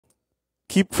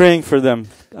keep praying for them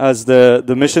as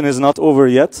the mission is not over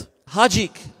yet.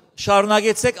 Հաջիկ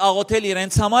շարունակեցեք աղոթել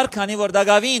իրենց համար, քանի որ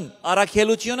դակավին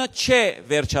առաքելությունը չէ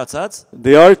վերջացած։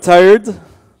 They are tired.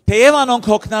 Թեև անոնք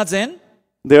հոգնած են,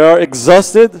 They are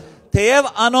exhausted. թեև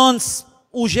անոնց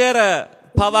ուժերը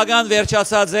բավական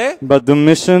վերջացած է, But the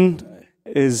mission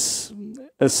is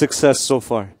a success so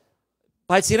far.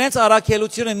 բայց իրենց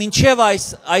առաքելությունը մինչև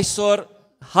այսօր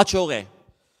հաջող է։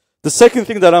 The second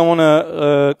thing that I want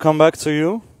to come back to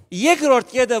you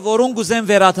Երկրորդ կետը, որուն գուզեմ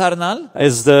վերադառնալ,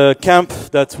 is the camp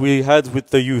that we had with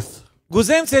the youth.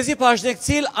 գուզեմ ցեզի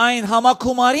բաժնեկցիլ այն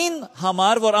համակումարին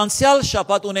համար, որ անցյալ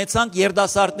շաբաթ ունեցանք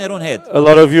երդասարտներուն հետ։ A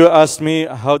lot of you asked me,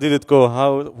 how did it go?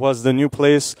 How was the new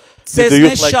place? Did the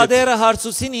youth Ցեզ like it? շատերը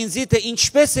հարցուցին ինձ, թե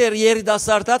ինչպես էր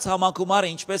երդասարտած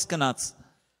համակումարը, ինչպես գնաց։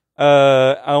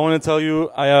 I want to tell you,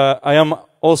 I am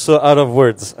also out of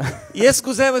words. Ես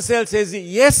կուզեմ ասել ցեզի,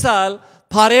 ես ալ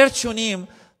բարեր չունիմ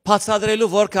բացատրելու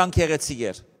որքան գեղեցիկ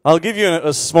էր։ I'll give you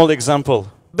a small example.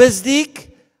 Բզդիկ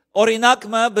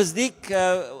օրինակը բզդիկ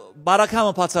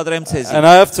բարակամը բացատրեմ ցեզի։ And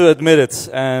I have to admit it.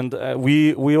 And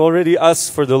we already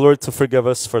asked for the Lord to forgive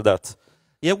us for that.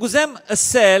 Եվ գուզեմ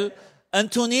ասել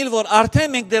ընդունել, որ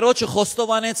արդեն մենք դերոջը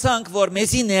խոստովանեցանք, որ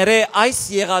մեզի ները այս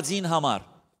եղածին համար։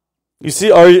 You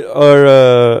see,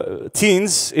 our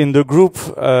teens in the group,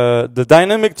 the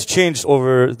dynamic changed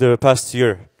over the past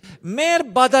year. Մեր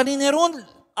բադանիներուն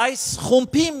այս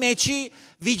խումբի մեջի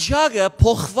վիճակը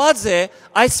փոխված է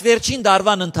այս վերջին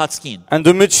դարվան ընթացքին։ And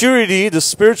the maturity, the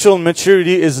spiritual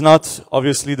maturity is not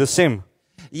obviously the same.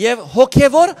 Եվ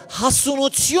հոգևոր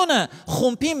հասունությունը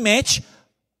խումբի մեջ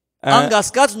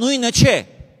անգասկած նույնը չէ։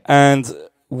 And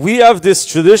we have this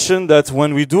tradition that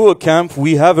when we do a camp,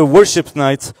 we have a worship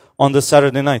night on the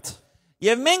Saturday night.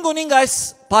 Եվ մենք ունենք այս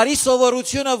բարի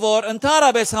սովորությունը, որ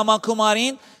ընդհանրապես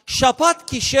համակումարին շաբաթ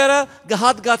գիշերը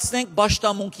կհատկացնենք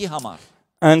պաշտամունքի համար։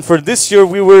 And for this year,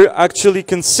 we were actually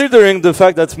considering the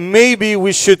fact that maybe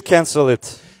we should cancel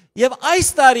it. Եվ այս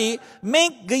տարի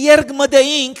մենք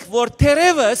կերգմդեինք, որ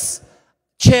թերևս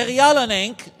չեղյալն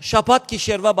ենք շաբաթ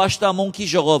գիշերվա պաշտամունքի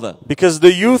ժողովը։ Because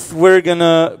the youth were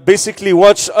gonna basically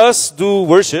watch us do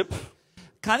worship.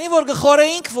 Քանի որ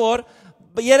գխորեինք, որ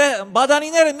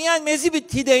բադանիները միայն մեզի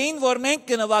պիտի որ մենք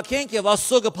կնվագենք եւ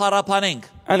Աստծո կփարապանենք։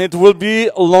 And it will be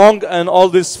long and all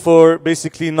this for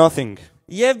basically nothing.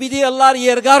 Եվ պիտի լար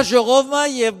երկար ժողովը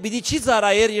եւ պիտի չի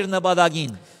ծարայեր իր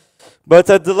նպատակին։ But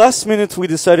at the last minute, we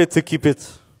decided to keep it.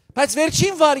 Բայց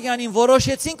վերջին վարյանին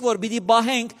որոշեցինք, որ պիտի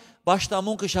բահենք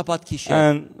պաշտամունքը շաբաթ գիշեր։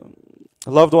 And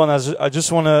loved one, I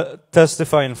just want to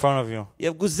testify in front of you.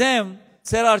 Եվ գուզեմ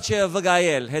ծեր արչեը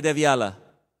վգայել հետեւյալը։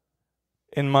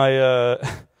 In my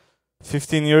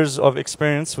 15 years of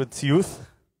experience with youth,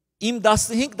 Իմ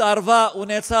 15 տարվա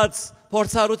ունեցած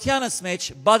փորձառությանս մեջ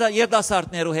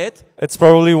երդասարտներու հետ it's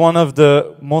probably one of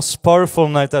the most powerful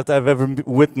nights that I've ever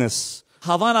witnessed in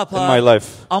my հավանաբար life.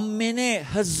 ամենե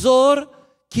հզոր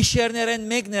գիշերներեն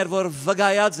մեկն էր, որ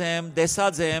վգայած եմ,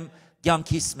 տեսած եմ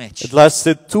կյանքիս մեջ։ It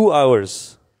lasted 2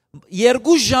 hours.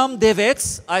 2 ժամ դեվեց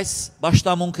այս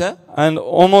պաշտամունքը։ And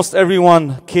almost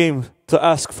everyone came to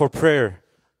ask for prayer.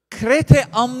 Քրեթե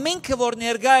ամենքը որ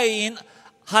ներկա էին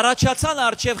հարաճացան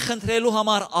արչև խնդրելու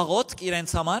համար աղոթք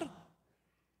իրենց համար։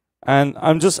 And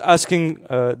I'm just asking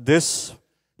this,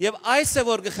 Եվ այս է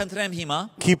որ կխնդրեմ հիմա,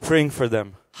 keep praying for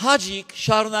them. հաջիկ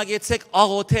շարունակեցեք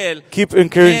աղոթել Keep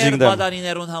encouraging them.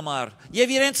 բադանիներուն համար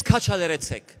եւ իրենց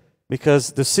քաչալերեցեք։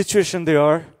 Because the situation they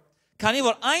are Քանի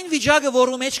որ այն վիճակը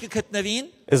որու մեջ կգտնվին,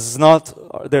 is not,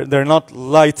 they're not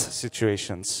light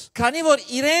situations. քանի որ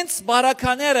իրենց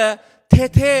բարակաները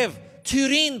թեթև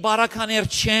թյուրին բարականեր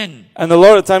չեն։ And a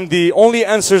lot of time the only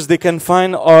answers they can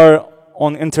find are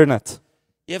on internet.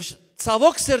 Եվ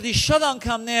ցավոք սրտի շատ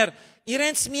անգամներ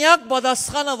իրենց միակ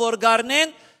պատասխանը որ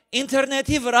գարնեն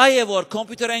ինտերնետի վրա է որ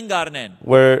կոմպյուտերեն գարնեն։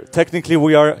 Where technically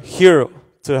we are here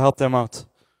to help them out.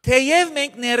 Թեև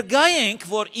մենք ներկա ենք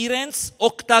որ իրենց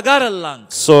օգտակարը լանք։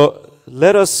 So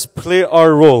let us play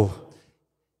our role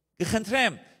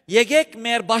Կխնդրեմ, եկեք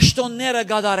մեր ճշտոնները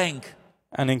գադարենք։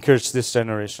 and encourage this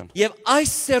generation. Եվ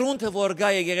այս սերունդը որ գա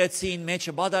եկեղեցին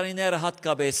մեջը բադարիները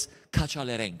հատկապես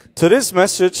քաչալերենք։ Today's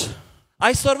message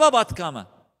Այսօրվա պատկամը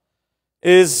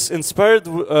is inspired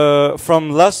from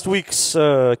last week's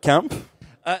camp.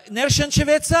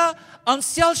 ներշնչվեցա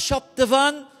անցյալ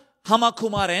շաբթվան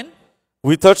համակումարեն։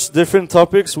 We touched different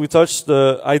topics. We touched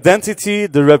the identity,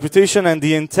 the reputation, and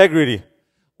the integrity.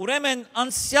 Ուրեմն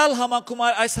անցյալ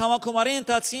համակումար այս համակումարի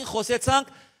ընթացքին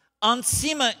խոսեցանք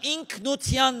անցիմը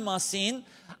ինքնության մասին,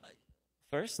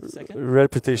 first, second,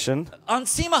 Reputation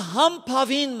անցիմը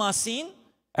համբավին մասին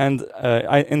and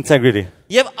integrity.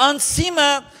 եւ անցիմը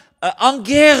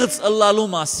անգերց ըլլալու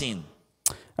մասին։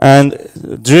 And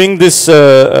during this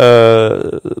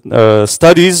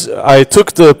studies, I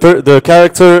took the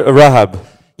character Rahab.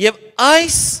 Եվ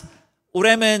այս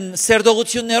ուրեմն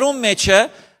սերդողություններում մեջը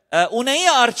ունեի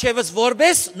արչևս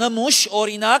որպես նմուշ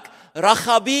օրինակ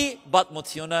Ռախաբի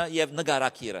պատմությունը եւ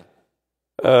նկարակիրը։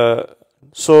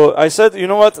 So I said, you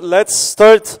know what, let's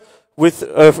start with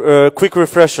a quick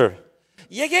refresher.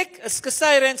 Եկեք սկսա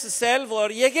իրենց ասել,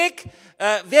 որ եկեք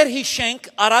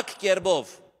վերհիշենք արագ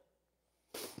կերպով։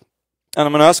 And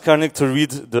I'm going to ask Karnik to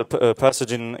read the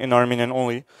passage in Armenian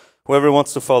only. Whoever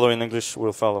wants to follow in English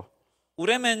will follow.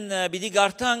 Ուրեմն պիտի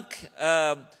գարտանք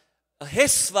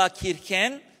Հեսվա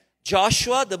քիրքեն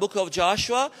Joshua, the book of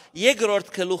Joshua,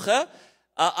 երկրորդ գլուխը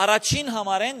առաջին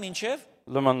համարեն մինչև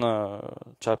Լման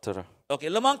chapter-ը. Okay,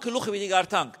 լման գլուխը պիտի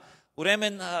գարտանք։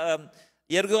 Ուրեմն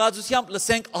երկրածությամբ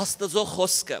լսենք Աստծո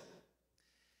խոսքը։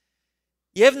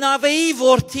 Եվ Նավեի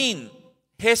որդին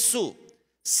Հեսու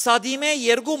Սադիմե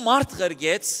երկու մարդ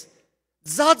գրգեց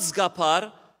ձածգապար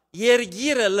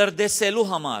երգիրը լրդեսելու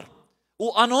համար ու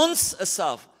անոնց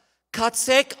ասավ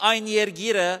կացեք այն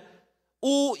երգիրը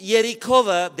ու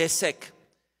Երիքովը դեսեք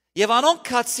եւ անոնք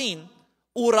կացին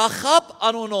ու Ռախաբ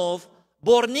անունով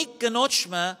բորնիկ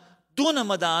կնոջը դունը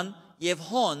մտան եւ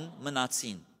հոն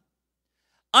մնացին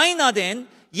այն ադեն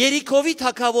Երիքովի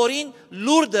թագավորին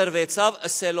լուր դրվեցավ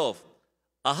ասելով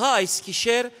ահա այս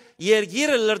գիշեր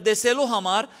երգիրը լրդեսելու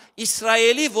համար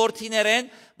Իսրայելի որդիներեն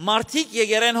մարդիկ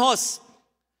եկերեն հոս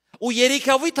ու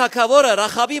Երիքովի թագավորը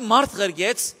Ռախաբի մարդ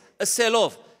գրգեց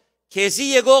ասելով քեզի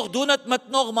եկող դունդ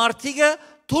մտնող մարդիկը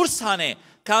դուրս հանե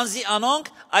քանզի անոնք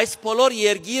այս բոլոր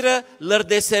երգիրը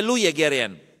լրդեսելու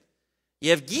եկերեն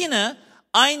եւ գինը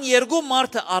այն երկու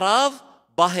մարդը արավ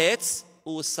բահեց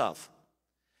ու ասավ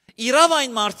իրավ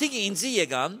այն մարդիկը ինձի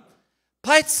եկան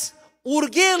բայց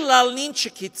ուրգեր լալնին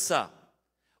չգիտսա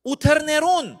ու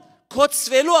թռներուն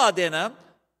կոծվելու ադենը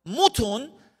մութուն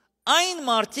այն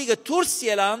մարդիկը դուրս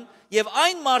ելան եւ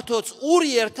այն մարդոց ուր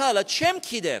երթալը չեմ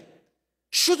գիտեր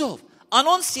շուտով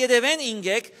անոնց յետևեն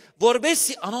ինգեք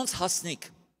որբեսի անոնց հասնիկ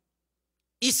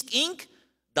իսկ ինք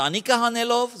դանիկը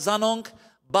հանելով զանոնք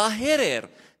բահեր էր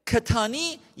քթանի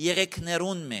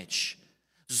եղեքներուն մեջ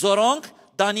զորոնք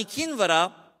դանիկին վրա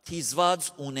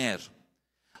թիզված ուներ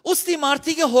Ուստի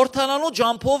մարդիկը հորթանալու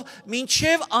ջամփով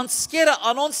մինչև անցկերը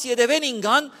անոնց յետևեն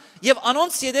ինգան եւ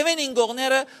անոնց յետևեն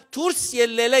ինգողները դուրս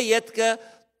ելլելը յետքը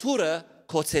թուրը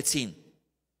կոծեցին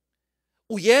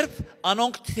ու երբ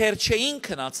անոնք թեր չէին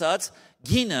քնացած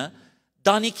գինը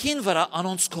դանիկին վրա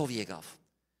անոնց կով եկավ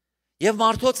եւ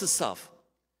մարդոց ասավ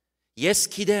ես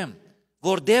գիտեմ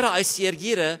որ դերը այս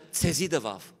երգիրը ցեզի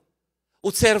դվավ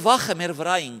ու ծեր վախը մեր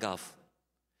վրա ինգավ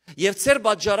Եվ ծեր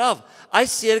բաժարավ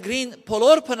այս երկրին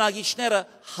բոլոր բնակիչները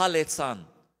հալեցան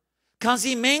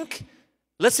Քանզի մենք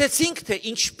լսեցինք թե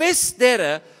ինչպես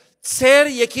դերը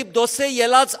ծեր Եգիպտոսե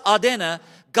ելած ադենը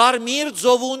Գարմիր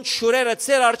ծովուն շուրերը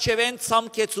ծեր արչևեն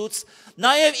ցամքեցուց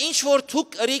նաև ինչ որ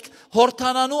թուք ըրիկ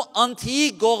հորթանանու անթիի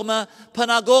գողմը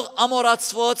բնագող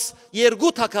ամորացված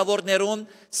երկու թագավորներուն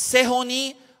Սեհոնի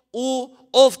ու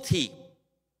Օվթի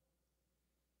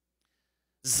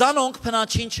Զանոնք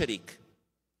բնաչին չրիկ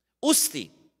Ուստի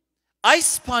այս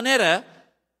բաները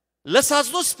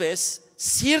լսածնուս պես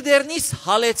սիրդերնիս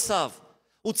հալեցավ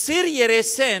ու ծեր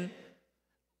երեսեն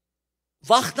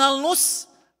վախնալնուս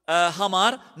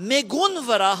համար մեգուն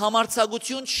վրա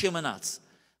համարցակություն չմնաց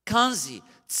քանզի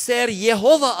ծեր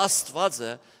Եհովա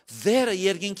Աստվածը վերը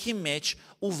երկինքի մեջ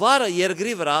ու վարը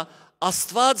երկրի վրա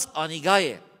Աստված անիգա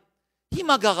է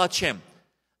հիմա գաղաչեմ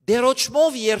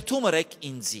դերոճմով երթում ըրեք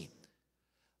ինձի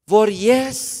որ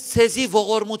ես ցեզի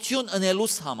ողորմություն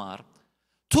ընելուս համար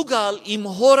թուգալ իմ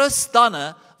հորս տանը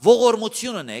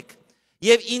ողորմություն ունեք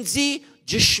եւ ինձի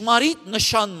ճշմարիտ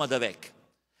նշան մտվեք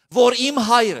որ իմ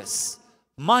հայրս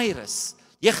մայրս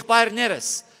եղբայրներս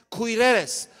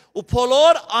քույրերս ու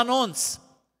բոլոր անոնց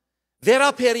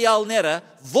վերապերյալները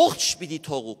ողջ պիտի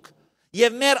թողուք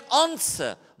եւ մեր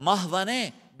անձը մահվանե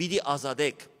պիտի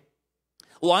ազատեք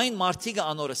ու այն մարդիկը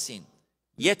անորսին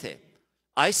եթե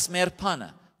այս մեր բանը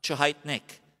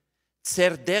չհայտնեք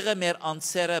ծեր դեղը մեր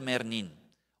անձերը մերնին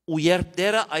ու երբ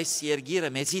դերը այս երգիրը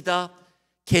մեզի դա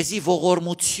քեզի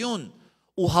ողորմություն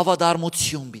ու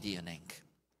հավատարմություն պիտի ունենք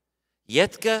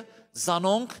յետքը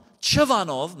զանոնք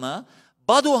չվանով մը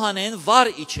բադուհանեն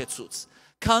վար իջեցուց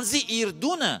քանզի իր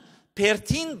դունը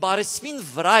Պերտին բարեսպին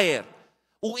վրա էր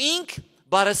ու ինք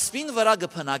բարեսպին վրա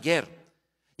գփնագեր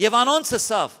եւ անոնց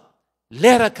ասավ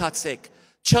լերը կացեք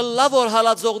չլա որ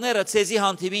հալածողները ցեզի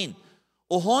հանդիպին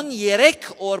ու հոն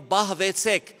 3 օր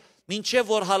բահվեցեք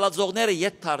մինչև որ հալածողները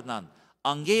ետ դառնան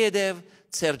անգեդև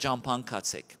ծեր ջամփան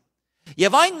կացեք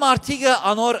եւ այն մարդիկը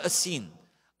անոր ասին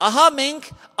ահա մենք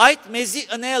այդ մեզի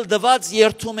ընել դված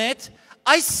երթում հետ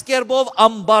այս կերպով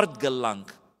ամբարդ գլանք։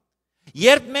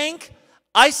 Երբ մենք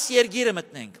այս երգիրը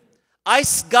մտնենք,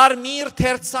 այս գարմիր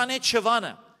թերցանե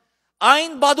չվանը,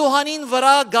 այն բադուհանին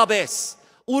վրա գաբես,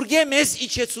 ուրգե մեզ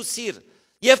իջեցուցիր,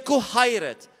 եւ քու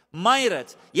հայրդ,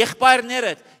 մայրդ,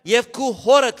 եղբայրներդ, եւ քու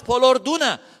հորդ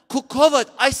բոլորդունը, քու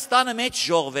քովդ այս տանը մեջ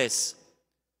ժողվես։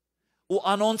 Ու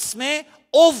անոնցմե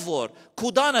ով որ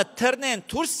քու տանը թռնեն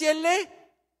դուրս ելլե,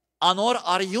 անոր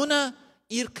արյունը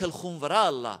իր գլխուն վրա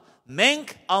ալլա,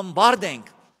 մենք ամբարդ ենք,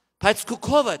 բայց քու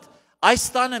քովդ այս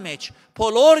տանը մեջ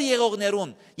բոլոր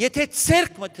եղողներուն, եթե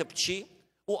ցերկ մթփչի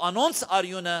ու անոնց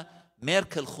արյունը մեր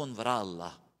գլխուն վրա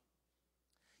ալլա։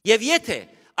 Եվ եթե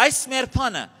այս մեր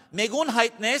բանը մեգուն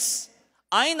հայտնես,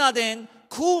 այն ադեն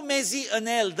քու մեզի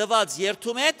ընել դված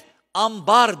երթում հետ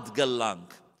ամբարդ գլանք։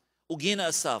 Ու գինը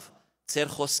ասավ,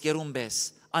 ձեր խոսքերուն բես,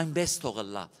 այնպես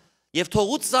թողլա։ Եվ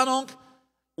թողուց զանոնք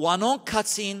ու անոնք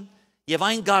կացին, եւ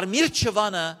այն գարմիր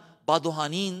չվանը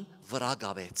բադուհանին վրա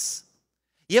գավեց։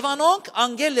 Եվ անոնք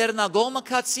անգել լեռնագողմը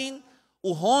կացին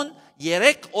ու հոն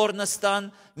 3 օր նստան,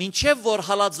 մինչև որ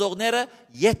հալածողները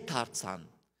ետ դարձան։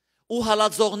 Ու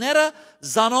հալածողները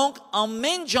զանոնք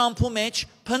ամեն ջամփու մեջ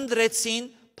փնտրեցին,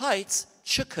 բայց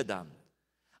չգտան։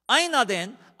 Այն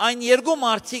ադեն այն երկու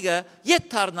մարդիկը ետ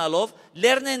դառնալով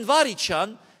լեռնեն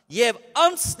վարիչան եւ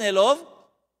անցնելով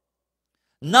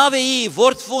նավեի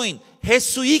որդվույն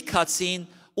Հեսուի կացին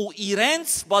ու իրենց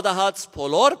բադահած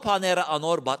բոլոր բաները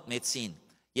անոր պատմեցին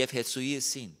եւ Հեսուի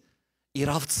ասին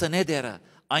իրավ ծնեդերը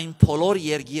այն բոլոր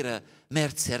երգիրը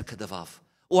մեր ցերկը դվավ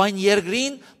ու այն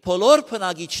երգրին բոլոր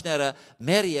բնագիչները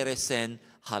մեր երեսեն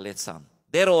հալեցան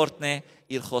դերը օրտնե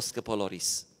իր խոսքը բոլորիս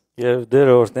Եվ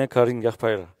դերը օրտնե Կարին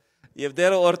եղբայրը եւ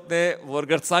դերը օրտնե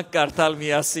որ գրծանք կարդալ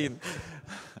միասին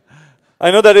I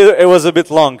know that it was a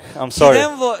bit long. I'm sorry.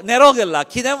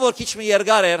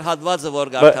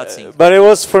 But it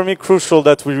was for me crucial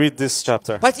that we read this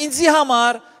chapter.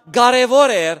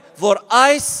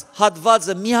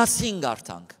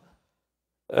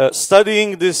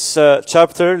 Studying this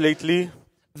chapter lately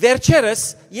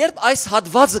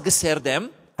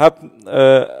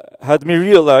had me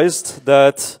realized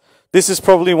that this is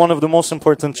probably one of the most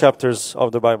important chapters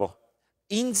of the Bible.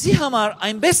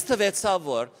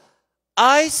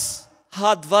 Այս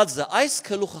հատվածը, այս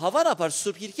գլուխը հավանաբար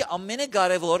Սուրբ Գիրքի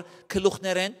ամենակարևոր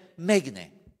գլուխներեն մեկն է։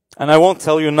 And I won't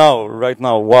tell you now, right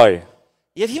now, why.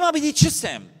 Եվ հիմա պիտի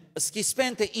չսեմ,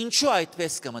 սկիզբեն թե ինչու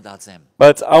այդպես կմտածեմ։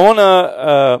 But I want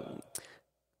to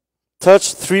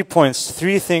touch 3 points,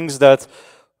 3 things that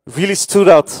really stood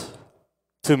out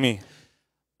to me.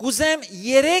 Կուզեմ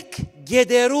 3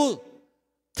 գեդերու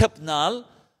թփնալ,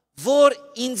 որ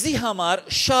ինձի համար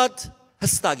շատ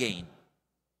հստակ էին։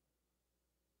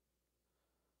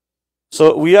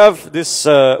 So we have this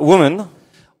woman,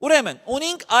 Ուրեմն,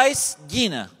 ունենք այս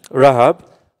գինը, Rahab.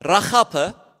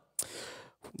 Ռախաբը,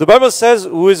 The Bible says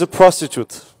who is a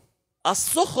prostitute.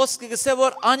 Աստծո խոսքը գսե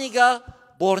որ անիգա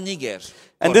բորնիգ էր։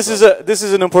 And this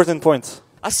is an important point.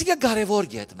 Ասիկա կարևոր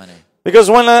գետ մնե։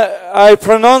 Because when I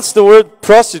pronounce the word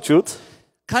prostitute,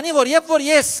 քանի որ երբ որ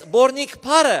ես բորնիգ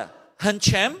բարը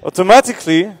հնչեմ,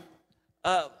 automatically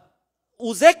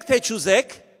ուզեք թե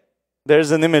չուզեք,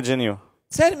 there's an image in you.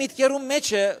 Ձեր միտքերում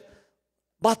մեջը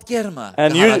բատկերմը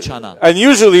And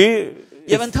usually,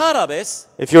 Եվ ընդհանրապես,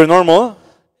 if you're normal,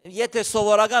 եթե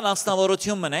սովորական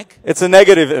անձնավորություն մնեք, it's a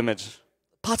negative image.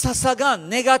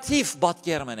 Բացասական, նեգատիվ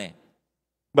բատկերմն է։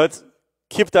 But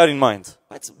keep that in mind.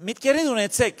 Բայց միտքերին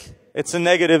ունեցեք։ It's a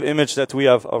negative image that we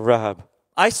have of Rahab.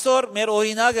 Այսօր մեր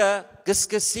օրինակը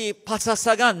գսկսի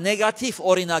բացասական, նեգատիվ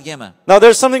օրինակեմը։ Now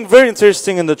there's something very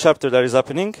interesting in the chapter that is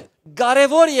happening.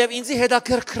 Կարևոր եւ ինձի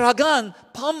հետաքրքրական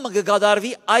բան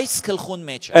կգադարվի այս գլխուն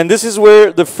մեջ։ And this is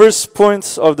where the first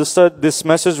point of this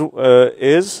message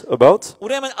is about.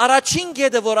 Ուրեմն առաջին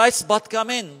գեդը որ այս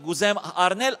բատկամեն գուզեմ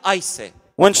առնել այս է։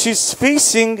 When she's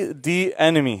facing the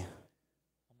enemy.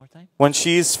 When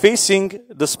she is facing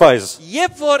the spies.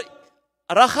 Երբ որ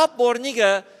Ռախաբ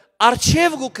բորնիգը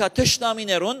արչև գուկա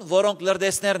թշնամիներուն, որոնք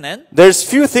լրդեսներն են, there's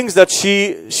few things that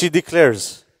she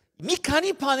declares. Մի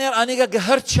քանի բաներ անիգա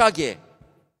գհրճակ է։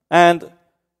 And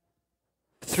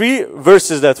 3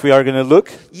 verses that we are going to look.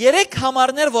 3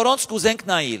 համարներ, որոնց կուզենք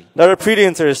նայել։ That are pretty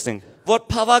interesting. Որ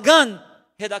բավական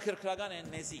հետաքրքրական են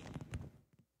մեզի։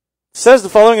 Says the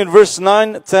following in verse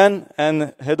 9, 10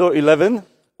 and Hedo 11.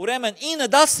 Ուրեմն 9,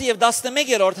 10 եւ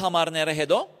 11-րդ համարները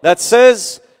հետո That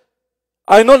says,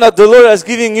 I know that the Lord has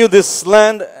given you this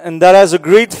land and that has a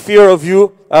great fear of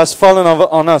you has fallen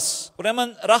on us.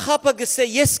 Ուրեմն Ռախաբը գսե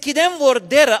ես գիտեմ որ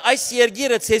դերը այս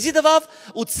երգիրը ցեզի դվավ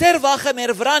ու ծեր վախը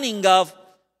մեր վրան ինգավ։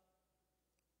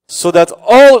 so that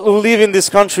all who live in this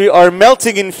country are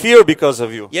melting in fear because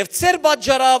of you. Եվ ծեր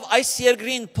պատճառավ այս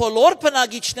երկրին բոլոր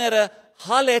բնակիչները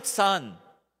հալեցան։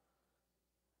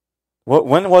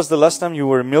 When was the last time you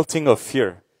were melting of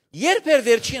fear? Երբ էր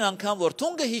վերջին անգամ որ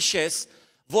թունգը հիշես,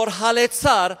 որ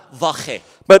հալեցար վախե։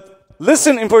 But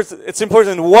listen, it's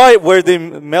important. Why were they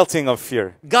melting of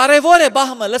fear? Կարևոր է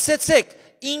բահմը լսեցեք,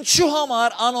 ինչու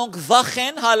համար անոնք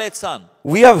վախեն հալեցան։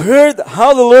 We have heard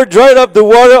how the Lord dried up the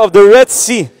water of the Red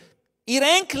Sea.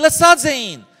 Իրենք լսած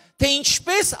էին, թե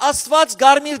ինչպես Աստված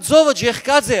Գարմիր ծովը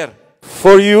ջեղկած էր։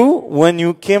 For you when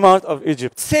you came out of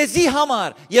Egypt. Ցեզի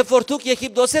համար, երբ որ դուք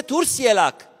Եգիպտոսից դուրս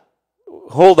ելաք։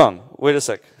 Hold on, wait a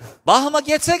sec. Բահմը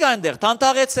գեցեք այնտեղ,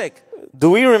 տանտաղեցեք։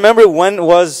 Do we remember when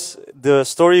was the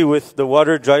story with the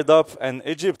water dried up and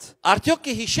Egypt? Արդյոք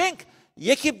կհիշենք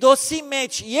Եգիպտոսի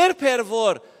մեջ երբ էր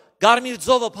որ Գարմիր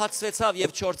ծովը բացվեցավ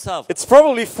եւ չորցավ։ It's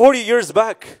probably 40 years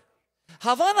back.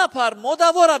 Հավանաբար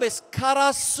մոտավորապես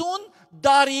 40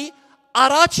 տարի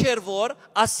առաջ էր որ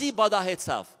ասի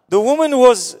բադահեցավ։ The woman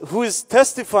who is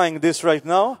testifying this right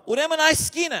now Ուրեմն այս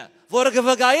կինը, որը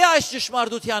գվգայի այս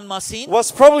ճշմարտության մասին,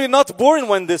 was probably not born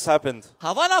when this happened.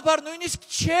 հավանաբար նույնիսկ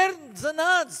չեր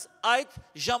ծնած այդ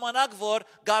ժամանակ որ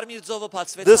Գարմիր ծովը The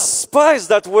բացվեցավ։ spies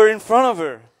that were in front of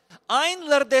her, Այն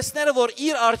լրտեսները որ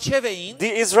իր արչև էին,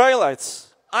 the Israelites,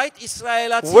 այդ were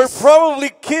իսրայելացի probably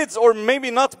kids or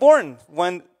maybe not born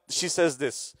when she says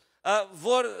this.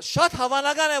 որ շատ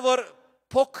հավանական է որ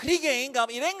փոքրիկ էին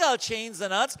կամ իրենք ալ չէին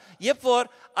ծնած, երբ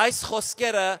որ այս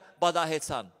խոսքերը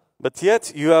բադահեցան։ But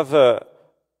yet you have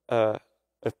a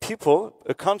people,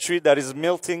 a country that is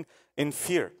melting in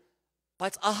fear.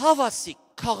 Բայց ահավասիկ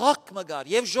քաղաք մգար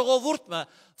եւ ժողովուրդը,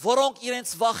 որոնք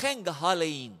իրենց վախեն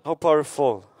գհալեին։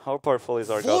 How powerful is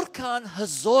our God. Որքան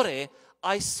հզոր է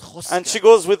այս And she խոսքը։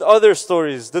 goes with other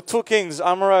stories. The two kings,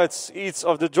 Amorites, eats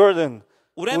of the Jordan,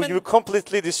 who Ուրեմն you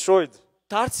completely destroyed.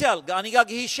 դարձյալ գանիգա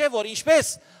գիհիշե որ ինչպես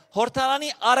Հորտանանի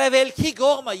արևելքի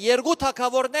կողմը երկու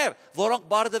թագավորներ, որոնք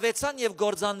բարդվեցան եւ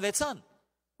գործանվեցան։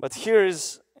 But here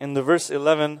is in the verse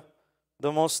 11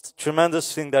 the most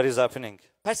tremendous thing that is happening.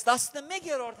 Բայց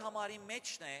 11-րդ համարի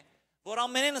մեջն է, որ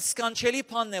ամենեն սկանչելի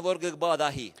բանն է, որ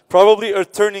գբադահի։ Probably a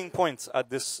turning point at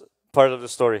this part of the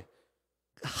story.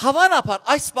 Հավանաբար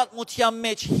այս պատմության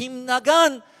մեջ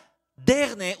հիմնական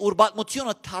դերն է, որ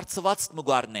պատմությունը դարձված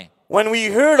մգարն է։ When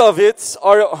we heard of it,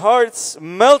 our hearts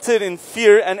melted in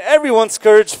fear and everyone's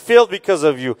courage failed because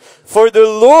of you. For the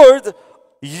Lord,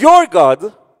 your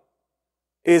God,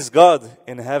 is God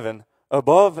in heaven,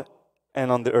 above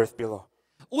and on the earth below.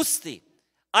 Ուստի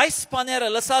այս բաները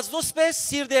լսածնուս պես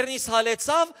սիրտերնից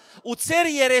հալեցավ ու ծեր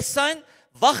երեսան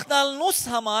վախնալնուս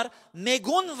համար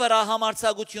մեգուն վրա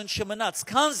համարցակություն չմնաց,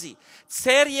 քանզի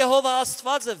ծեր Եհովա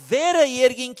Աստվածը վերը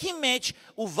երկինքի մեջ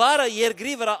ու վարը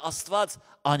երկրի վրա Աստված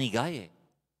անիգա է։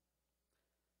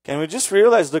 Can we just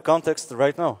realize the context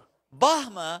right now?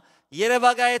 Բահմը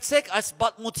երևակայեցեք այս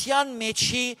պատմության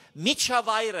մեջի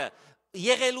միջավայրը,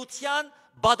 եղելության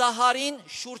բադահարին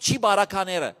շուրջի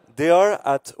բարակաները։ They are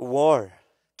at war.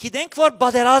 Գիտենք որ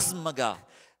բادرազմ մգա։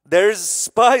 There's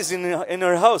spies in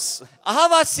her house.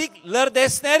 Ահավասիկ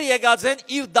լրդեսներ եկած են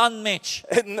իր դան մեջ։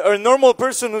 And a normal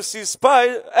person who sees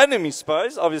enemy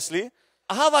spies, obviously,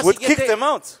 would kick them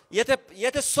out.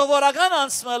 Եթե սովորական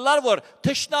անցումը լար որ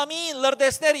թշնամի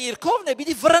լրդեսները իր կողմն է,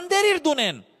 պիտի վրընդեր իր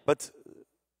դունեն։ But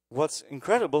what's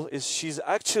incredible is she's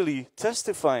actually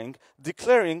testifying,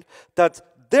 declaring that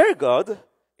their God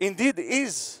indeed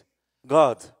is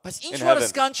God Բայց in ինչ որ heaven.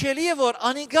 սկանչելի է որ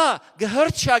անիգա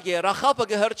գհրճագե, Ռախաբը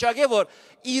գհրճագե որ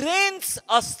իրենց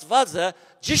Աստվածը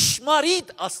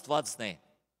ճշմարիտ Աստվածն է։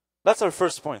 That's our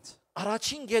first point.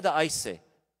 Առաջին գեդը այս է։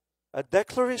 A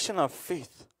declaration of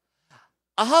faith.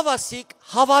 Ահավասիկ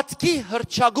հավատքի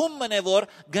հրճագումն է որ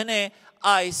գնե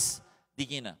այս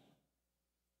դիգինը։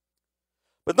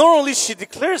 But not only she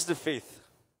declares the faith,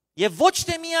 Եվ ոչ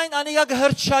թե միայն անիգա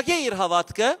գհրճագե իր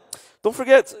հավատքը, don't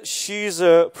forget, she's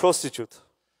a prostitute.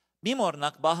 մի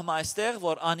մորնակ բահմա այստեղ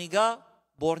որ անիգա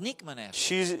բորնիկ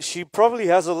մներ։ She probably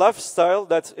has a lifestyle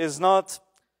that is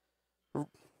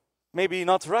maybe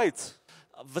not right.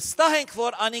 Վստահ ենք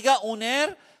որ անիգա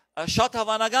ուներ շատ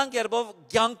հավանական կերպով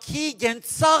կյանքի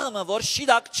գենցաղը որ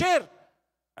շիդակ չէր։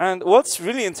 And what's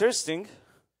really interesting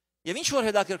Եվ ինչ որ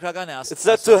հետաքրքրական է is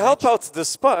that to help out the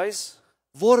spies,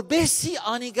 որբեսի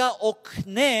անիգա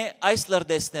օգնե այս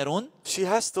լրդեսներուն, she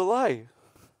has to lie.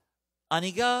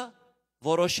 անիգա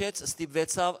որոշեց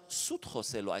ստիպվեցավ սուտ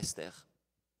խոսելու այստեղ։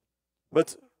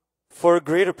 But for a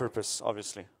greater purpose,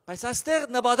 obviously. Բայց այստեղ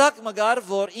նպատակ մգար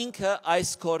որ ինքը այս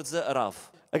կորձը ըրավ։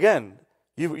 Again,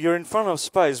 you're in front of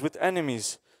spies with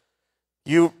enemies.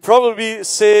 You probably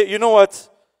say, you know what,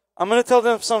 I'm going to tell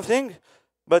them something,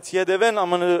 But Yedeven, I'm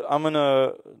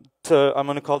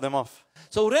gonna call them off.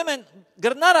 So ուրեմն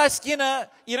գրնար այս կինը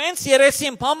իրենց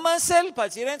երեսին փամմասել,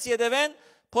 բայց իրենց յետևեն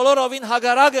բոլորովին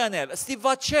հագարակը անել,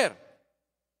 ստիպված չէր։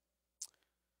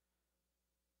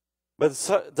 But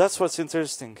that's what's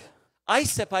interesting.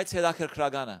 Այս է բայց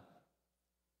հետաքրքրականը։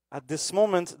 At this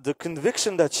moment, the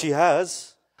conviction that she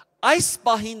has Այս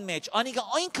պահին մեջ անիկա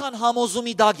այնքան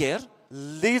համոզումի դագեր,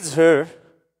 leads her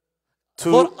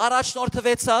որ to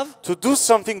առաջնորդվեցավ, do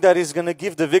something that is going to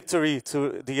give the victory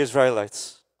to the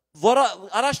Israelites. որ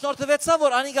առաջնորդվեցավ,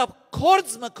 որ անիկա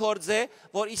կործը,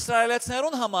 որ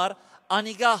իսրայելացիներուն համար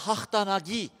անիկա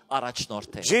հաղթանակի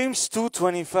առաջնորդ է։ James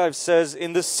 2:25 says,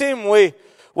 in the same way,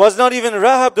 was not even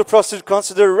Rahab the prostitute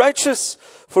considered righteous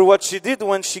for what she did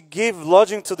when she gave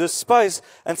lodging to the spies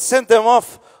and sent them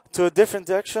off to a different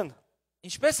direction?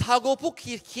 Ինչպես Հակոբու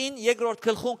քիրքին երկրորդ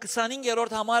գլխուն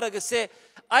 25-րդ համարը գսե,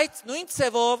 այդ նույն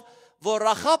ցևով, որ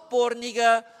Ռախաբ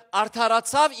պորնիկը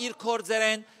արդարացավ իր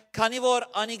կորձերեն, քանի որ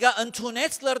անիկա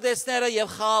ընդունեց լրդեսները եւ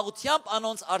խաղաղությամբ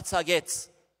անոնց արձակեց։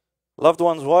 Loved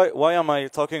ones, why am I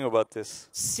talking about this?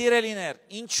 Սիրելիներ,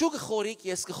 ինչու գխորիկ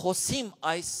ես գխոսիմ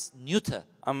այս նյութը։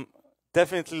 I'm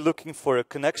definitely looking for a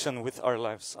connection with our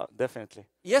lives, definitely.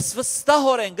 Ես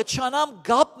վստահորեն գչանամ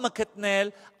գապ մկտնել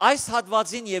այս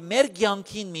հատվածին եւ մեր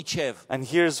կյանքին միջև։ And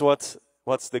here's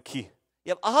what's the key.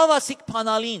 Եվ ահավասիկ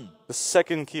փանալին, The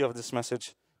second key of this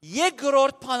message.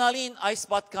 երկրորդ փանալին այս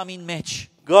պատկամին մեջ։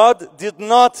 God did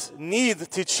not need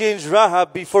to change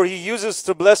Rahab before he uses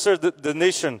to bless her the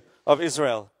nation of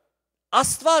Israel.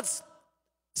 Աստված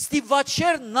ստիպված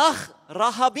չէր նախ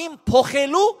Ռահաբին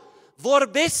փոխելու,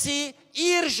 որբեսի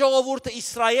իր ժողովուրդը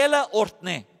Իսրայելը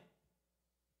օրտնե։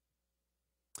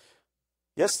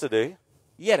 Yesterday,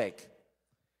 Երեք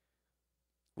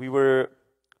we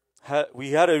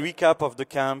had a recap of the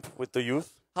camp with the youth.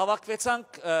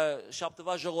 հավաքվեցանք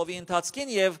շաբթվա ժողովի ընթացքին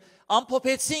եւ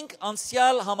ամփոփեցինք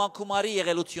անցյալ համակումարի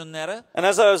եղելությունները։ And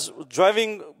as I was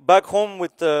driving back home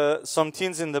with some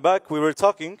teens in the back, we were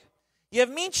talking.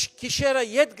 Եվ մինչ քիշերը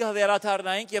յետ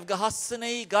գվերաթարնայինք եւ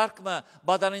գահասցնեի գարկմը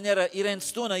բադանիները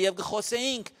իրենց տունը եւ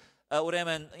գխոսեինք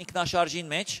ուրեմն ինքնաշարժին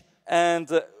մեջ։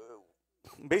 And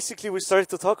basically we started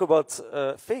to talk about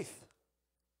faith.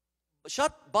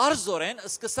 Շատ բարձորեն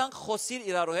սկսանք խոսիլ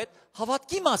իրարու հետ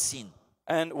հավատքի մասին։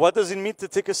 And what does it mean to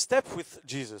take a step with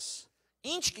Jesus?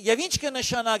 Ինչ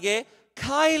կնշանակե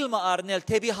քայլ մառնել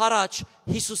թեպի հարաճ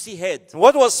Հիսուսի հետ։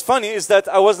 What was funny is that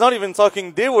I was not even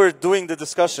talking, they were doing the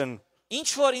discussion. Ինչ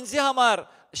որ ինձի համար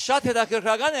շատ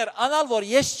հետաքրքրական էր, անալ որ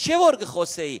ես չէ որ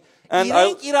գխոսեի, And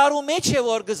իրենք իրարու մեջ է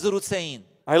որ գզրուցեին։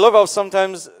 I love how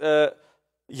sometimes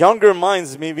younger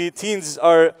minds, maybe teens,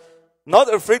 are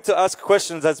not afraid to ask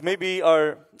questions that maybe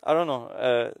are, I don't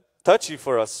know, touchy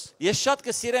for us. Ես շատ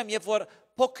կսիրեմ, երբ որ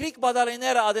փոքրիկ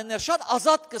բադալիները ադեններ շատ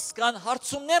ազատ կսկան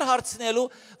հարցումներ հարցնելու,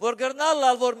 որ գրնալ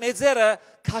որ մեծերը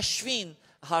քաշվին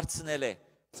հարցնել է։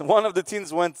 One of the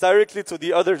teens went directly to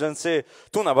the others and say,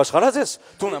 "Tuna bashkarates,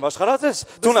 tuna bashkarates,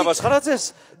 tuna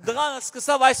bashkarates." Դղան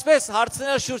սկսավ այսպես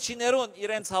հարցնել շուրջիներուն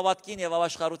իրենց հավատքին եւ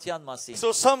ապաշխարության մասին։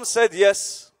 So some said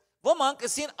yes, Ոմանք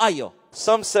ասին այո,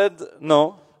 some said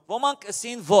no, ոմանք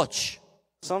ասին ոչ,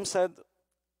 some said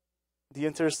the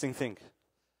interesting thing.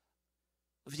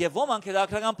 եւ ոմանք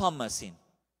հետաքրական բան ասին։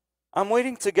 I'm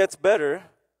waiting to get better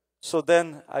so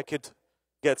then I could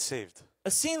get saved.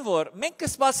 Ասին որ մենք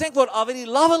կսպասենք որ ավելի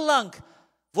լավը լանք,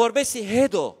 որբեսի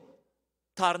հետո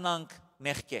դառնանք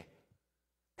մեղքե։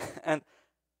 And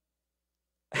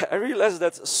I realized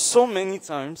that so many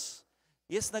times,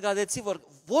 Ես նկատեցի որ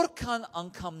որքան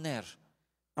անգամներ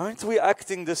aren't we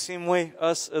acting the same way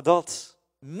as adults?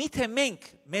 միթե մենք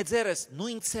մեծերս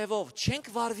նույն ցևով չենք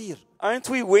վարվիր։ Aren't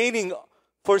we waiting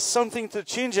for something to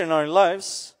change in our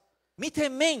lives Միթե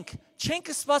մենք չենք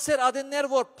սպասեր ադեններ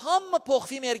որ փամը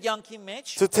փոխվի մեր կյանքի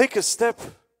մեջ, to take a step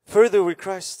further with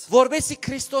Christ? որբեսի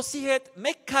Քրիստոսի հետ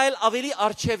մեկ քայլ ավելի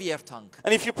արժև երթանք։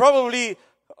 And if you probably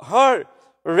are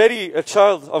already a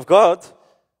child of God,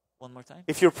 One more time.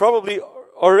 if you're probably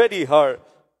already are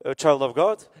a child of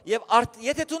God, Եվ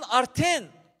եթե դու արդեն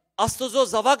Աստծո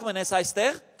զավակ մնես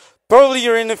այստեղ, probably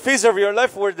you're in a phase of your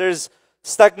life where there's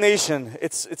stagnation.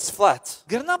 It's flat.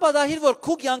 գրնա բադահիր որ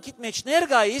քու կյանքիդ մեջ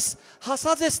ներգայիս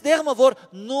հասած ես դեղը որ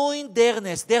նույն դեղն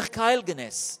ես, դեղ քայլ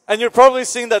գնես։ And you're probably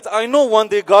saying that I know one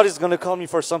day God is going to call me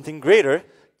for something greater.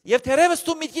 Եվ թերևս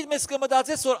դու միտքիդ մեջ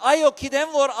կմտածես որ այո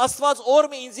գիտեմ որ Աստված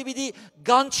օրը ինձ պիտի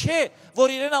գանչե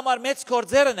որ իրեն համար մեծ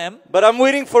կորձերն եմ, But I'm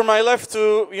waiting for my life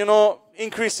to,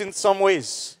 increase in some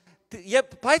ways.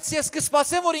 Եվ բայց ես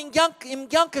կսպասեմ որ իմ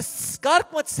կյանքը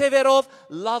սկարկ մտ սևերով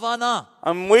լավանա։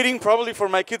 I'm waiting probably for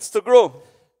my kids to grow.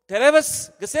 Տերևս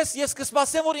գսես ես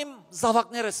կսպասեմ որ իմ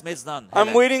զավակներս մեծնան։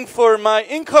 I'm waiting for my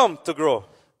income to grow.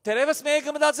 Տերևս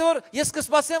մեկը մտածի որ ես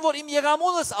կսպասեմ որ իմ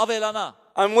եղամունս ավելանա։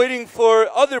 I'm waiting for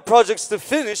other projects to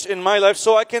finish in my life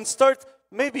so I can start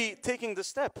maybe taking the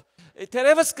step.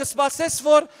 Տերևս կսպասես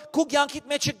որ քու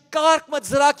կյանքիդ մեջ կարգ մը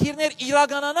ծրագիրներ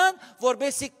իրականանան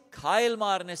որբեսի քայլ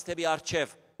մարնես դեպի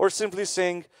արչև։ Or simply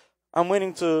saying, I'm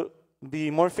waiting to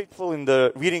be more faithful in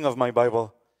the reading of my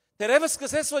Bible. Տերևս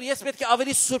կսես որ ես պետք է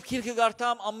ավելի սուրբ քիրքը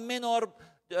գարտամ ամեն օր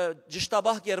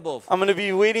ճշտաբահ կերպով։ I'm going to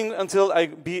be waiting until I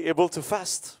be able to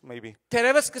fast, maybe.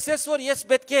 Տերևս կսես որ ես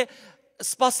պետք է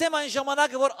սպասեմ այն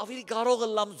ժամանակը որ ավելի կարող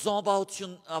եմ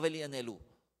զոհաբահություն ավելի անելու։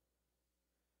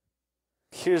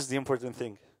 Here's the important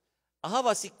thing. Ահա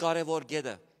վասի կարևոր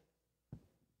գեդը։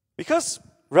 Because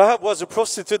Rahab was a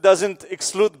prostitute doesn't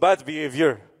exclude bad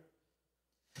behavior.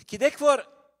 Գիտեք որ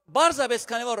բարձաբես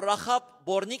քանի որ Ռախաբ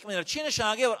բորնիկ մներ չի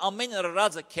նշանակի որ ամեն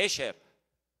ռածը քեշ է։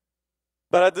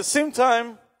 But at the same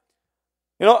time,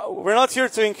 we're not here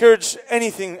to encourage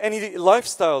anything, any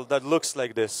lifestyle that looks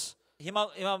like this. Հիմա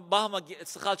բահմա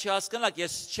սխալ չի հասկանալ,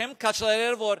 ես չեմ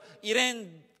քաչալերել որ իրեն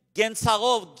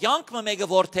գենցաղով կյանքը մեկը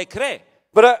որթեքրե։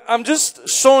 But I'm just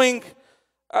showing,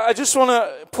 I just want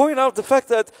to point out the fact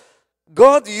that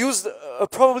God used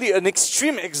probably an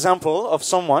extreme example of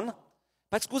someone.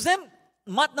 Բայց կուզեմ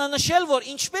մատնանշել որ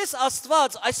ինչպես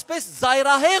Աստված այսպես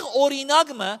զայրահեղ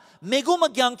օրինակը մեգումը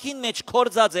կյանքին մեջ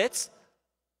կորցածեց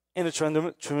In a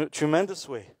tremendous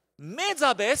way.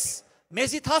 մեծապես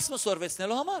մեզի թասմը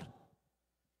սորվեցնելու համար։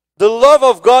 The love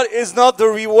of God is not the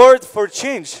reward for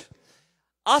change.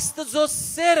 Աստծո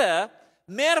սերը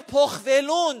մեր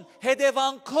փոխվելուն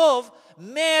հետևանքով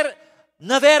մեր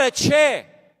նվերը չէ։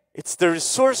 It's the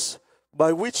resource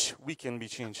by which we can be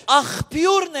changed.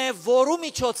 Աղբյուրն է որու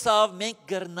միջոցով մենք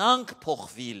գրնանք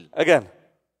փոխվել։ Again,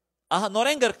 Ահա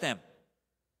նորեն գրկնեմ։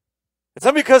 it's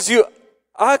not because you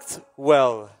act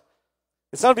well.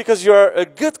 It's not because you are a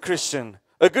good Christian,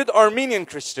 a good Armenian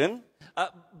Christian.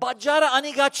 Բաժարը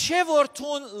անիգա չէ որ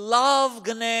թուն լավ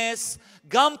գնես,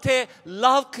 կամ թե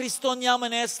լավ քրիստոնյա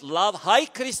մնես, լավ հայ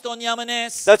քրիստոնյա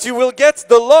մնես։ That you will get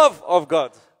the love of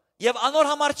God. Եվ անոր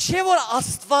համար չէ որ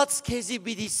Աստված քեզի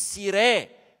պիտի սիրե։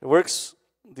 It works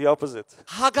the opposite.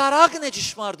 Հագարակն է It's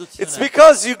ճշմարտությունը։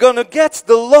 because you're going to get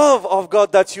the love of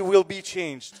God that you will be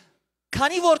changed.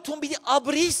 Քանի որ թուն պիտի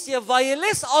աբրիս եւ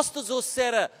վայելես Աստծո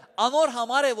սերը, անոր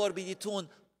համար է որ պիտի թուն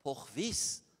փոխվիս։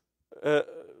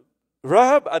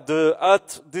 Rahab at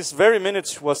this very minute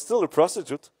was still a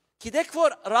prostitute. Գիտեք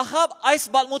որ Ռախաբ այս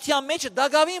բալմության մեջ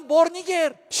դագավին բորնիկ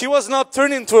էր։ She was not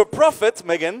turned into a prophet,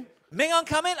 Megan. Մենք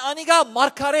անգամեն անիգա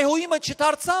մարգարեհուի մը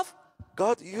չդարձավ։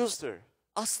 God used her.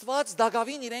 Աստված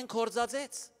դագավին իրեն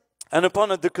կորցածեց։ And upon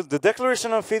the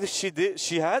declaration of faith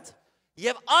she had,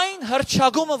 Եվ այն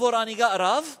հրճագումը որ անիգա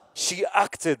ըրավ, she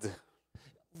acted.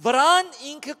 վրան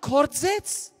ինքը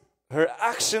կորցեց։ Her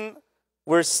action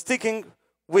were sticking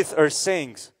with her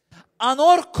sayings.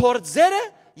 Անոր կորձերը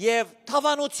եւ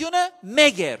թավանությունը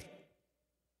մեկ էր։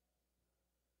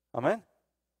 Amen.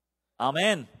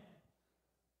 Ամեն։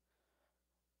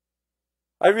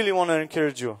 I really want to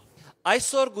encourage you.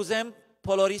 Այսօր գուզեմ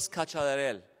բոլորիս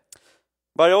քաչալերել։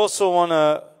 But I also want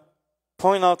to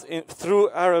point out through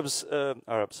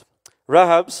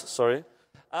Rahab's, sorry.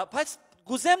 Բայց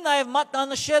գուզեմ նաեւ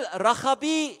մատնանշել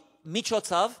Ռախաբի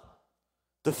միջոցով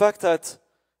The fact that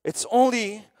it's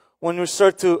only when we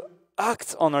start to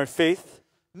act on our faith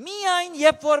միայն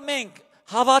երբ որ մենք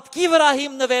հավատքի վրա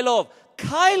հիմնվելով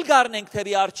քայլ գարնենք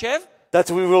թեպի արչև, that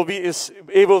we will be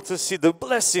able to see the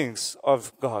blessings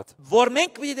of God. որ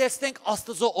մենք պիտի տեսնենք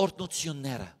Աստծո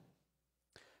օրհնությունները։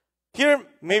 Here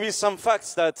maybe some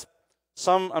facts that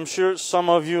I'm sure some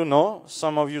of you know,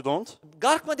 some of you don't.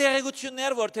 Գարկմը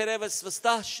դերեկություններ, որ թերևս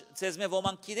վստահ ցեզմե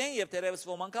ոմանք գիտեն եւ թերևս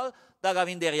ոմանք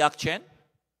դակավին դերյակ չեն։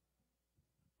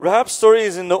 Rahab's story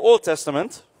is in the Old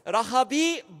Testament.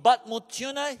 Ռախաբի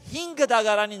բացմությունը 5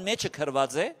 դագարանին մեջ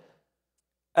գրված է։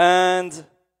 And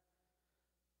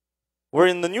we're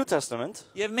in the New Testament.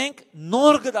 Եվ մենք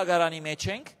նոր դագարանի մեջ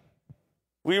ենք։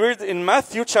 We read in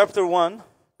Matthew chapter 1.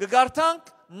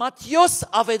 Գարտանք Մատթեոս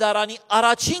ավետարանի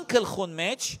առաջին գլխուն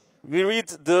մեջ։ We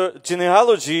read the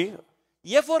genealogy.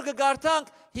 Երբ որ գարտանք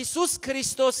Հիսուս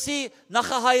Քրիստոսի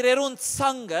նախահայրերուն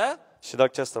ցանգը,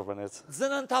 Շիդակ չստապանեց։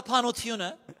 Զննտապանությունը։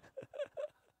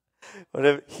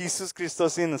 Որը Հիսուս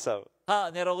Քրիստոսին ասավ։ Հա,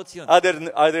 ներողություն։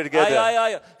 Այդեր գետը։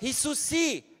 Այո։ Հիսուսի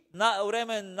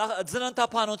ուրեմն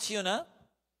զննտապանությունը։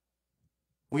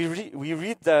 We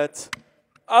read that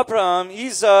Abraham,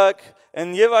 Isaac,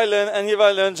 and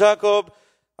Yevailon, Jacob,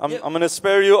 I'm going to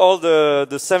spare you all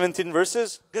the 17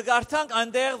 verses. Գգարտանք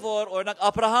այնտեղ որ օրինակ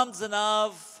Աբրահամ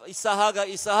ծնավ,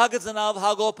 Իսահակը ծնավ,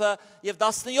 Հակոբը եւ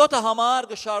 17-ը համար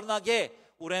կշարունակե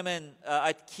ուրեմն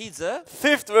այդ քիծը.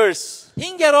 5th verse.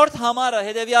 5-րդ համարը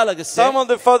հետեւյալը գսե. Salmon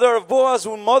the father of Boaz,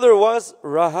 whose mother was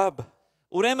Rahab.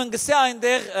 Ուրեմն գսե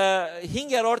այնտեղ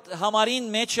 5-րդ համարին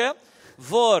մեջը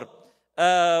որ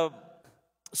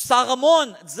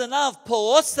Սաղմոն ծնավ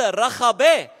Փոոսը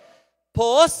Ռախաբե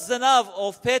Փոոս ծնավ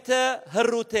ով պետը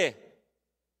հռութե.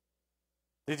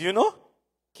 Did you know?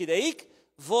 Գիտեիք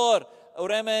որ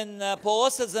ուրեմն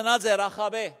Փոոսը ծնած է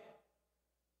Ռախաբե.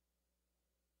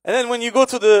 And then when you go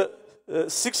to the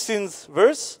 16th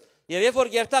verse, Եվ երբ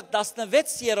որ գերտակ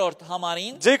 16-րդ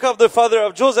համարին Jacob the father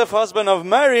of Joseph, husband of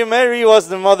Mary, Mary was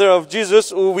the mother of Jesus,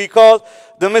 who we call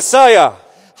the Messiah.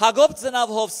 Հակոբ ծնավ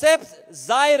Հովսեփ,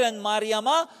 Զայրն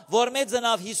Մարիամա, որ մեծ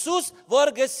ծնավ Հիսուս,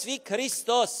 որ գսվի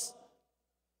Քրիստոս.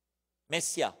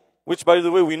 Messiah. Which, by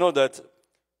the way, we know that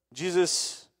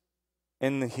Jesus,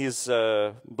 in his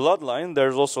bloodline,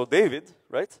 there's also David,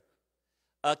 right?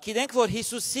 Գիտենք որ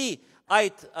Հիսուսի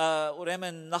այդ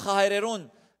ուրեմն նախահայրերուն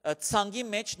ցանգի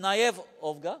մեջ նաև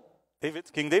ով գա?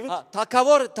 David, King David.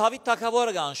 Թագավոր Դավիթ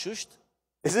թագավորը կա անշուշտ.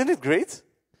 Isn't it great?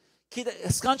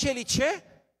 Սկանչելի չէ?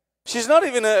 She's not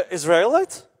even an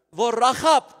Israelite. Որ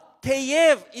Ռախաբ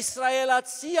թեև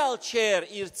իսրայելացիալ չէր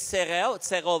իր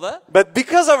ցեղովը, But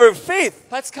because of her faith,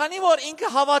 բայց քանի որ ինքը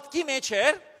հավատքի մեջ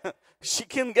էր, she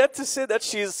can get to say that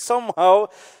she is somehow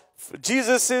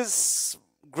Jesus's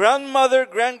grandmother,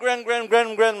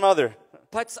 grandmother.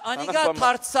 բայց անիկա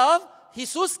դարձավ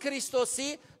Հիսուս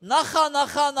Քրիստոսի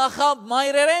նախա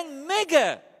մայրերեն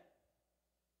մեկը.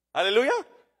 Hallelujah.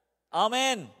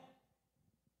 Ամեն.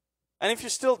 And if you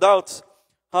still doubt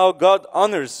how God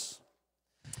honors,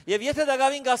 Եվ եթե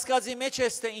դակավին գասկածի մեջ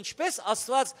ես թե ինչպես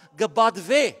Աստված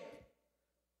գբադվե,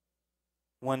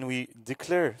 when we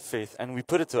declare faith and we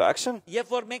put it to action, երբ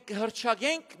որ մենք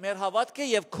հրճագենք մեր հավատքը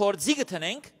եւ կորձի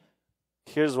գտնենք,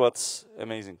 here's what's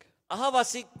amazing. ահա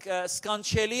վասիկ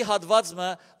սկանչելի հատվածը,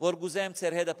 որ գուզեմ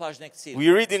ծեր հետը բաժնեկցի.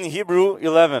 We read in Hebrew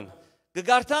 11,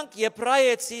 Գգարտանք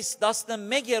Եբրայեցիս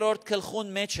 11-րդ գլխուն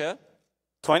մեջը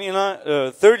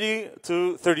 30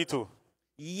 to 32.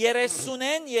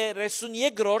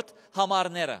 32-րդ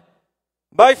համարները.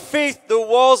 By faith, the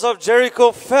walls of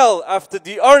Jericho fell after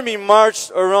the army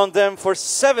marched around them for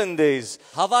 7 days.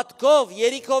 Հավատքով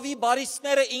Երիկովի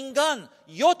բարիսները ինգան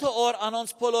 7 օր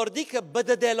անոնց փոլորդիկը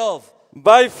բդդելով.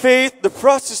 By faith, the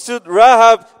prostitute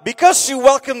Rahab, because she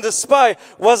welcomed the spy,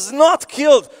 was not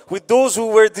killed with those who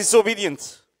were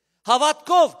disobedient.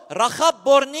 Հավատքով Ռախաբ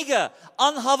բորնիգը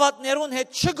անհավատներուն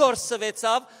հետ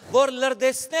չգործվեցավ, որ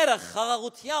լրդեսները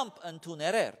խաղաղությամբ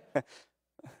ընդուներեր.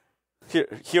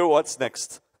 Hear what's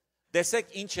next.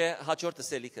 Տեսեք ինչ է հաջորդ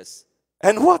ասելիքս.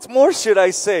 And what more should I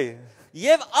say?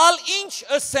 Եվ ալ ինչ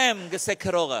ասեմ գսե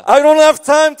քրողը. I don't have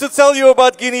time to tell you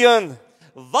about Gideon,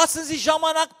 Վասնզի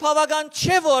ժամանակ բավական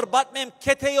չէ որ պատմեմ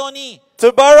Քեթեոնի,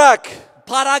 to Barak,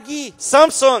 Փարագի,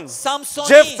 Samson, Սամսոնի,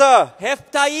 Jephthah,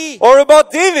 Հեֆտայի or about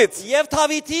David եւ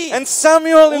Դավիթի and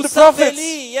Samuel in the prophets.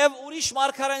 եւ ուրիշ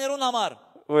մարգարեներուն համար.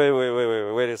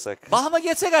 Wait a sec.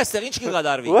 Բահամագեցեք այստեղ ինչ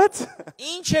կգադարվի. What?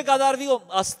 Ինչ է գադարվի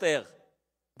աստեղ.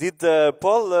 Did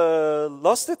Paul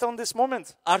lost it on this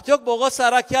moment? Արդյոք Բողոս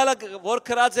Արաքյալը որ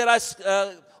քրած էր այս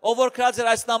ով որ քրած էր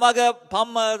այս նամակը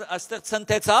բամը այստեղ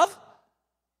ցնտեցավ.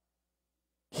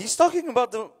 He's talking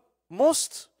about the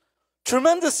most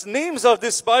tremendous names of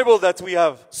this Bible that we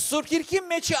have. Սուրբ Գիրքի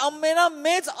մեջ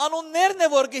ամենամեծ անուններն է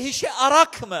որ գհիշե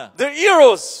Արաքմը. The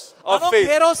heroes of Անոնք faith.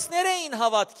 հերոսներ էին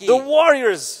հավատքի. The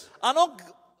warriors. Անոնք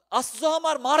Աստծո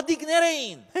համար մարդիկներ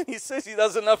էին. He says he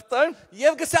doesn't have time.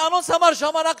 Եվ գսե անոնց համար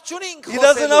ժամանակ չունին He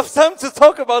doesn't խոսելու. have time to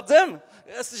talk about them.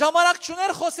 Ժամանակ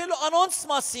չուներ խոսելու անոնց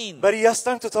մասին. But he has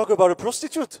time to talk about a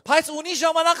prostitute. Բայց ունի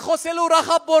ժամանակ խոսելու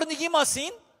Ռախաբ բորնիգի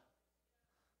մասին.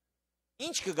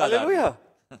 Ինչ կգադարվի. Hallelujah.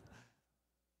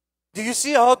 Do you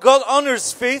see how God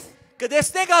honors faith?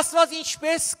 Կտեսնեք Աստված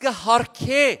ինչպես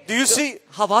կհարքե Do you see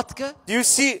հավատքը. Do you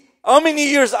see how many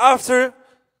years after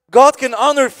God can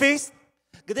honor faith?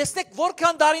 Կտեսնեք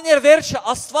որքան տարիներ վերջը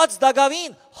Աստված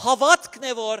դակավին հավատքն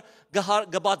է որ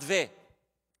գբադվե.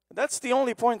 That's the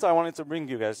only point I wanted to bring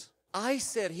you guys. Այս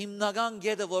էր հիմնական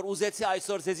գեդը որ ուզեցի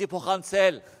այսօր ձեզի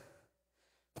փոխանցել.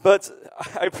 But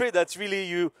I pray that really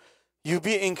you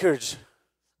be encouraged.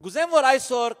 Գուզեմ որ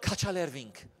այսօր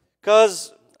քաչալերվինք.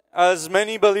 Because as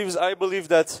many believes, I believe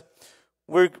that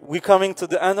we're coming to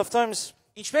the end of times.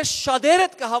 Ինչպես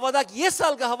շատերդ կհավատակ, ես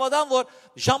ալ կհավատամ որ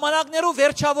ժամանակներու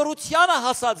վերջավորությանը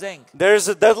հասած ենք. There's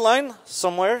a deadline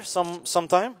somewhere,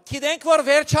 sometime. Գիտենք որ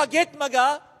վերջագետ մը գա,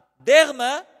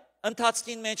 դեղմը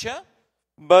ընթացքին մեջը.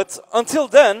 But until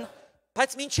then,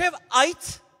 Բայց մինչև այդ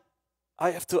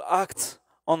I have to act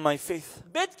on my faith.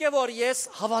 պետք է որ ես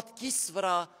հավատքիս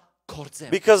վրա գործեմ։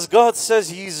 Because God says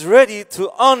He's ready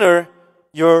to honor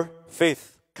your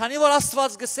faith. Քանի որ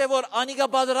Աստված գսե որ անիգա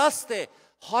պատրաստ է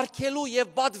հարկելու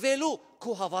եւ բադվելու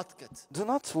քո հավատքդ։ Do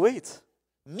not wait.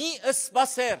 Մի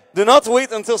սպասեր։ Do not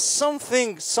wait until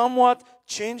something somewhat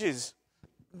changes.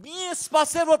 Մի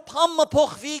սպասեր որ փամը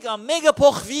փոխվի կամ մեկը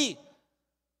փոխվի։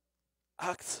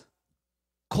 Act.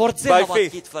 Գործե By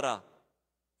հավատքիդ վրա։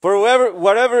 For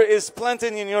whatever is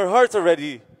planted in your heart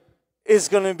already is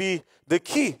going to be the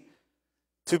key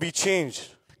to be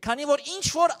changed. Քանի որ ինչ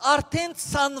որ արդեն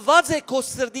ցանված է քո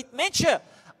սրտիդ մեջը,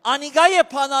 անիգա է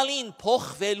փանալին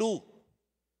փոխվելու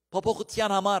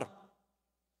փոփոխության համար։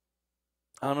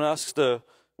 I'm going to ask the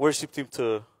worship team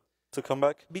to come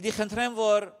back. Բիդի խնդրեմ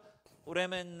որ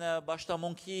ուրեմն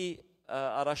Պաշտամունքի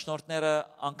առաջնորդները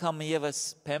անգամ եւս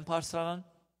փեմ բարձրանան։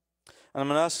 And I'm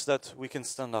going to ask that we can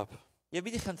stand up. Եվ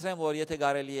բիդի խնդրեմ որ եթե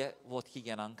կարելի է ոտքի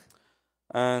գնանք։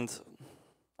 And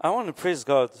I want to praise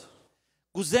God.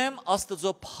 Գուզեմ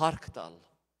Աստծո փառք տալ։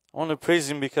 I want to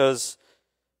praise Him because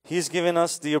He's given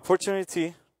us the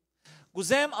opportunity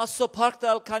Գուզեմ Աստծո փառք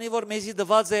տալ, քանի որ մեզի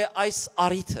դված է այս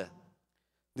արիթը։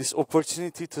 this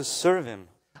opportunity to serve Him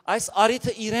Այս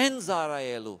արիթը իրեն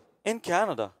զարայելու։ in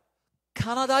Canada,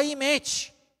 Կանադայի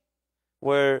մեջ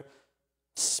where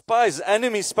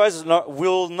enemy spies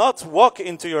will not walk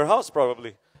into your house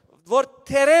probably. որ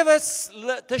թերևս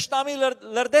տշտամի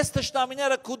լրդես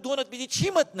տշտամիները քու դունդ պիտի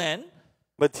չի մտնեն։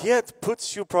 But yet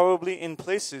puts you probably in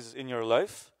places in your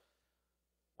life.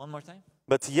 One more time.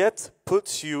 But yet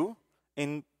puts you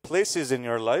in places in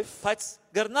your life Բայց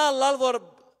գրնալ լալ որ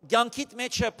ցանկիտ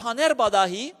մեջը փաներ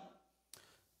բադահի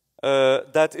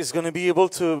that is going to be able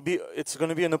to be, it's going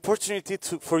to be an opportunity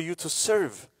for you to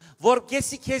serve.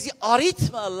 որպեսի քեզի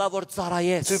արիթմը լա որ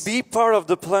ծարայես։ To be part of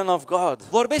the plan of God.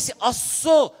 որպեսի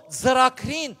Աստծո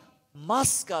ծրակրին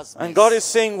մաս կազմես։ And God is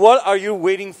saying, what are you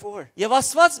waiting for? Եվ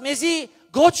Աստված մեզի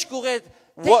գոչ կուղե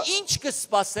թե ինչ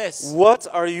կսպասես։ What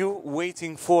are you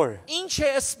waiting for? Ինչ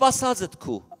է սպասածդ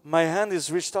քու։ My hand is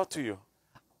reached out to you.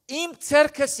 Իմ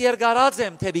ցերքս երգարած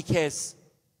եմ թեպի քեզ։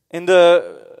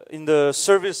 In the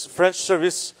service, French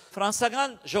service,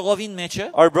 Ֆրանսական ժողովին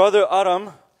մեջը our brother Aram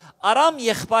Արամ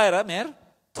եղբայրը մեր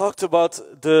talked about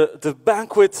the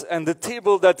banquet and the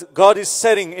table that God is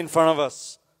setting in front of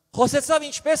us. խոսեցավ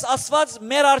ինչպես Աստված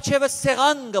մեր արջևը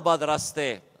սեղան կպատրաստե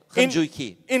խնջույքի։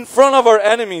 In front of our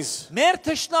enemies. Մեր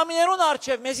թշնամիներուն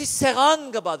արջև մեզի սեղան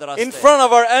կպատրաստե։ In front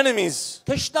of our enemies.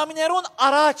 Թշնամիներուն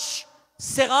առաջ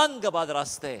սեղան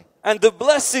կպատրաստե։ And the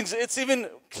blessings, it's even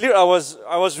clear. I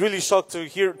was really shocked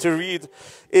to read.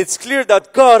 It's clear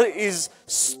that God is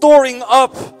storing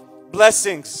up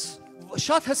blessings.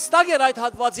 Շատ հստակ էր այդ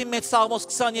հատվածի մեջ Սաղմոս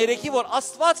 23-ի որ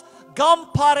Աստված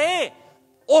գամփարե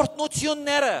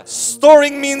օրտնությունները։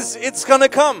 Storing means it's going to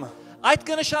come. Այդ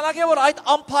կնշանակե որ այդ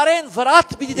ամփարեն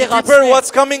վրատ պիտի Prepare դեղացնի։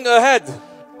 what's coming ahead.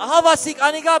 Ահավասիկ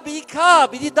անիգա պիտի կա,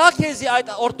 պիտի դակեզի այդ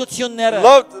օրտնությունները։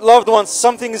 Loved ones,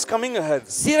 something is coming ahead.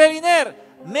 Սիրելիներ,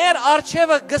 մեր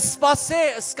արջևը գսպասե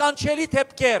սկանչելի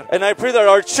թեփքեր։ And I pray that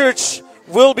our church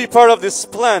will be part of this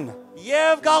plan.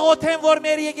 Եվ գաղոթեմ որ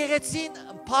մեր եկեղեցին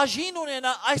բաժին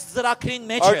ունենա այս ծրագրին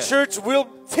մեջ։ Our church will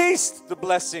taste the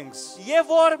blessings. Եվ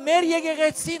որ մեր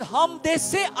եկեղեցին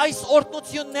համդեսե այս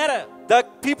օրտնությունները։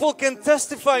 That people can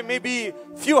testify maybe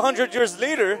a few hundred years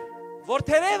later. Որ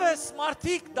թերևս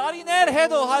մարդիկ դարիներ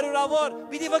հետո հարյուրավոր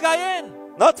պիտի վգայեն։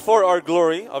 Not for our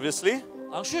glory, obviously.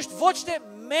 Անշուշտ ոչ թե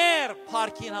մեր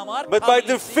փառքին համար, but by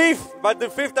the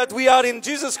faith that we are in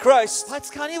Jesus Christ. Բայց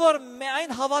քանի որ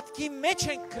այն հավատքի մեջ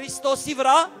ենք Քրիստոսի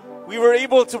վրա, we were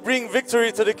able to bring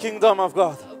victory to the kingdom of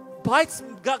God. Բայց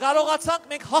կարողացանք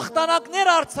մենք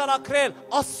հաղթանակներ արձանագրել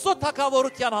Աստծո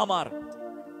թագավորության համար։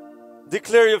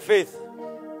 Declare your faith.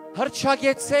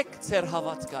 Հրճագեցեք ձեր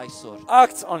հավատքը այսօր։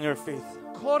 Act on your faith.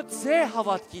 Գործե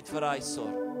հավատքիդ վրա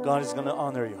այսօր։ God is going to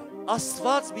honor you.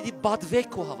 Աստված պիտի բադվե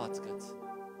քո հավատքդ։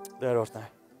 There, Lord.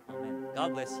 Amen.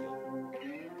 God bless you.